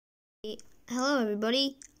Hello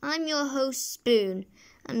everybody, I'm your host Spoon,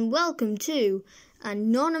 and welcome to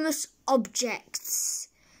Anonymous Objects.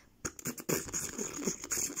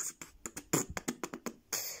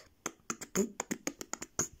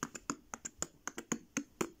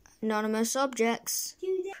 Anonymous Objects.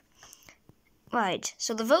 Right,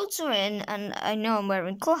 so the votes are in, and I know I'm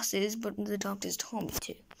wearing glasses, but the doctors told me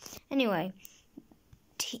to. Anyway,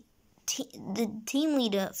 the team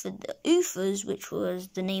leader for the UFAs, which was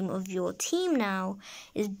the name of your team now,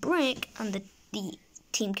 is Brick, and the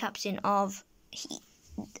team captain of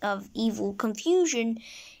Evil Confusion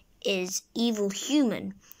is Evil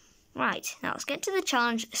Human. Right, now let's get to the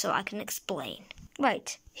challenge so I can explain.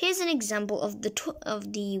 Right, here's an example of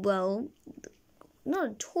well, not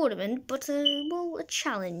a tournament, but a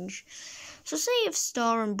challenge. So say if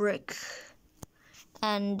Star and Brick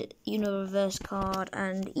and Reverse Card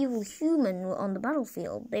and Evil Human were on the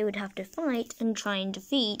battlefield, they would have to fight and try and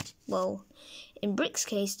defeat, well, in Brick's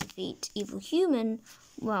case, defeat Evil Human,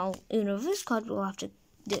 while Reverse Card will have to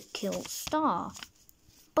kill Star.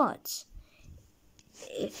 But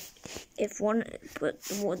if one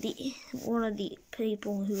of the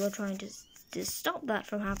people who are trying to stop that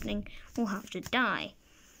from happening will have to die.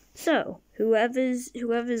 So whoever's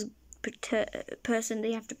person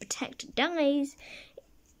they have to protect dies,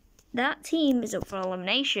 that team is up for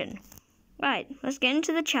elimination. Right, let's get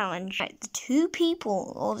into the challenge. Right, the two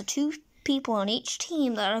people on each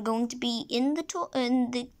team that are going to be in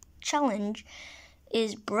the challenge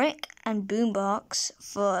is Brick and Boombox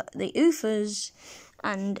for the UFAs,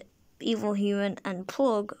 and Evil Human and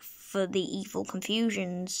Plug for the Evil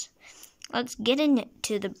Confusions. Let's get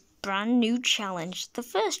into the brand new challenge. The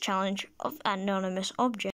first challenge of Anonymous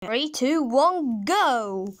Object. 3, 2, 1,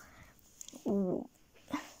 go! Ooh.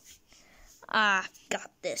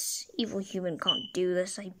 Got this. Evil Human can't do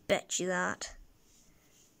this, I bet you that.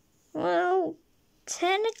 Well,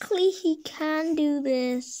 technically he can do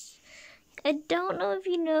this. I don't know if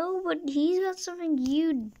you know, but he's got something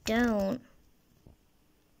you don't.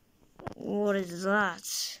 What is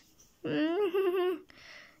that?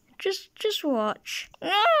 Just watch.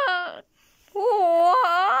 What?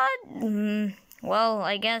 Well,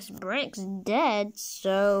 I guess Brick's dead,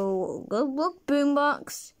 so good luck,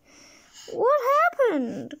 Boombox. What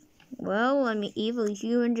happened? Well, Evil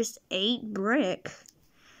Human just ate Brick.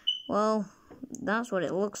 Well, that's what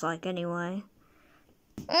it looks like anyway.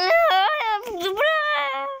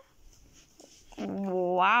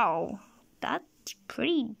 Wow, that's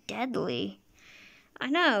pretty deadly. I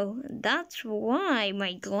know, that's why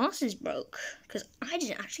my glasses broke, because I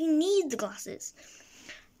didn't actually need the glasses.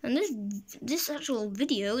 And this actual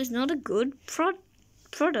video is not a good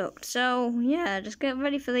product, so yeah, just get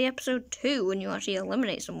ready for the episode 2 when you actually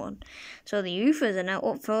eliminate someone. So the UFAs are now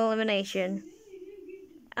up for elimination,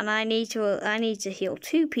 and I need to heal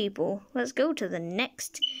 2 people. Let's go to the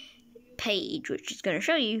next page, which is going to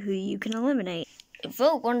show you who you can eliminate.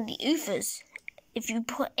 Vote one of the UFAs. If you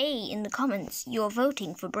put A in the comments, you're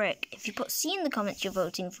voting for Brick. If you put C in the comments, you're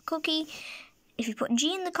voting for Cookie. If you put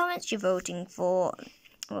G in the comments, you're voting for,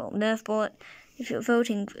 well, Nerf Bullet. If you're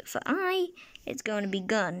voting for I, it's going to be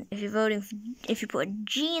Gun. If you put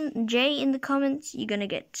J in the comments, you're going to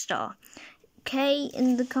get Star. K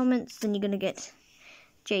in the comments, then you're going to get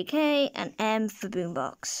JK, and M for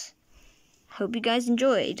Boombox. Hope you guys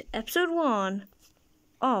enjoyed episode 1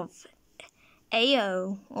 of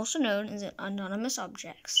AO, also known as Anonymous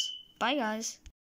Objects. Bye, guys.